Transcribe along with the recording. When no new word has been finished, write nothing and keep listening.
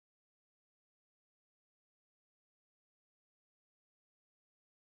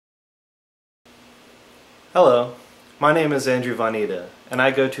Hello, my name is Andrew Nieda, and I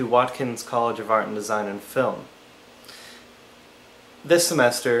go to Watkins College of Art and Design and Film. This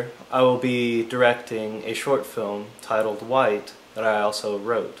semester, I will be directing a short film titled White that I also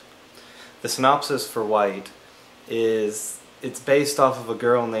wrote. The synopsis for White is it's based off of a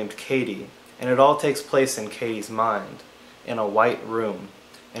girl named Katie, and it all takes place in Katie's mind, in a white room.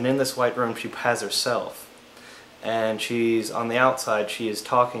 And in this white room she has herself. And she's on the outside, she is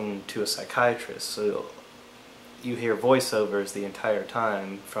talking to a psychiatrist, so you hear voiceovers the entire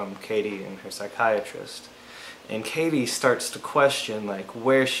time from Katie and her psychiatrist. And Katie starts to question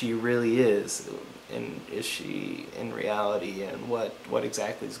where she really is, and is she in reality, and what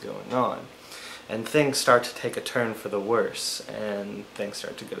exactly is going on. And things start to take a turn for the worse, and things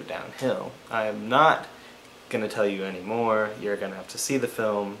start to go downhill. I am not going to tell you any more. You're going to have to see the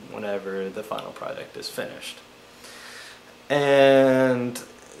film whenever the final project is finished. And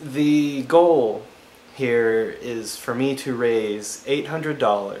the goal here is for me to raise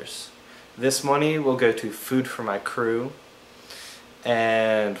 $800. This money will go to food for my crew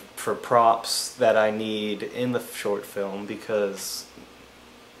and for props that I need in the short film, because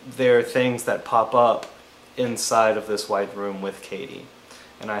there are things that pop up inside of this white room with Katie,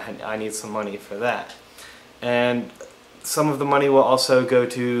 and I need some money for that. And some of the money will also go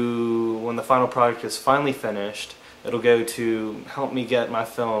to, when the final project is finally finished, it'll go to help me get my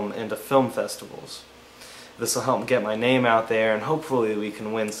film into film festivals. This will help get my name out there, and hopefully we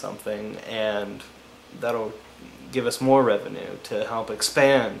can win something, and that'll give us more revenue to help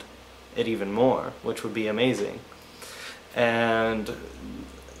expand it even more, which would be amazing. And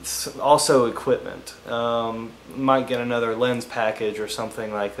also equipment. Might get another lens package or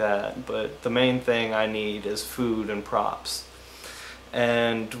something like that, but the main thing I need is food and props.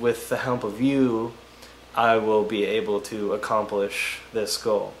 And with the help of you, I will be able to accomplish this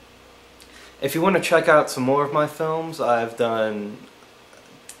goal. If you want to check out some more of my films, I've done,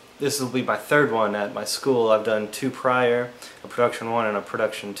 this will be my third one at my school. I've done two prior, a production 1 and a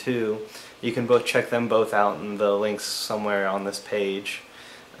production 2. You can both check them both out, and the links somewhere on this page.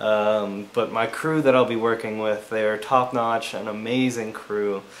 But my crew that I'll be working with, they're top-notch, an amazing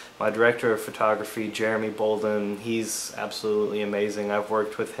crew. My director of photography, Jeremy Bolden, he's absolutely amazing. I've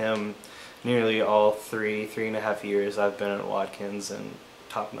worked with him nearly all three and a half years I've been at Watkins, and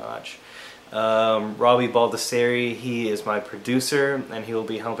top-notch. Robbie Baldessari, he is my producer, and he will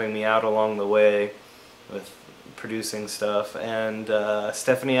be helping me out along the way with producing stuff. And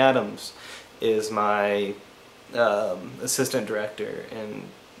Stephanie Adams is my assistant director, and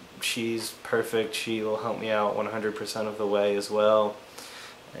she's perfect. She will help me out 100% of the way as well,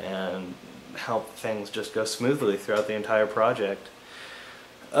 and help things just go smoothly throughout the entire project.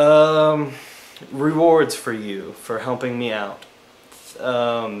 Rewards for you for helping me out.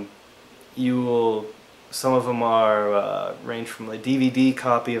 Some of them are range from a DVD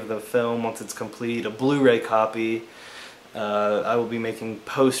copy of the film once it's complete, a Blu-ray copy. I will be making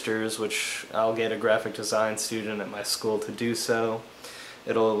posters, which I'll get a graphic design student at my school to do so.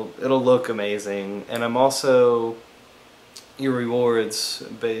 It'll look amazing, and I'm also your rewards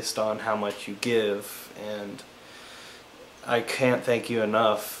based on how much you give, and I can't thank you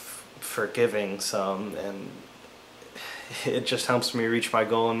enough for giving some, and it just helps me reach my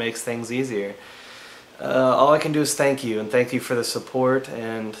goal and makes things easier. All I can do is thank you, and thank you for the support,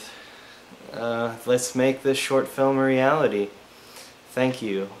 and let's make this short film a reality. Thank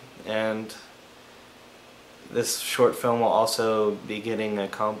you. And this short film will also be getting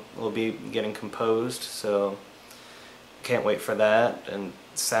composed, so can't wait for that, and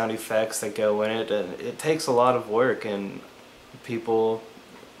sound effects that go in it. And it takes a lot of work, and people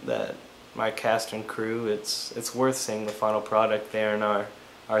that my cast and crew, it's worth seeing the final product there in our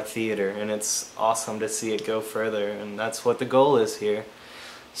theater, and it's awesome to see it go further, and that's what the goal is here.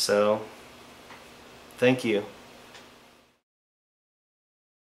 So thank you.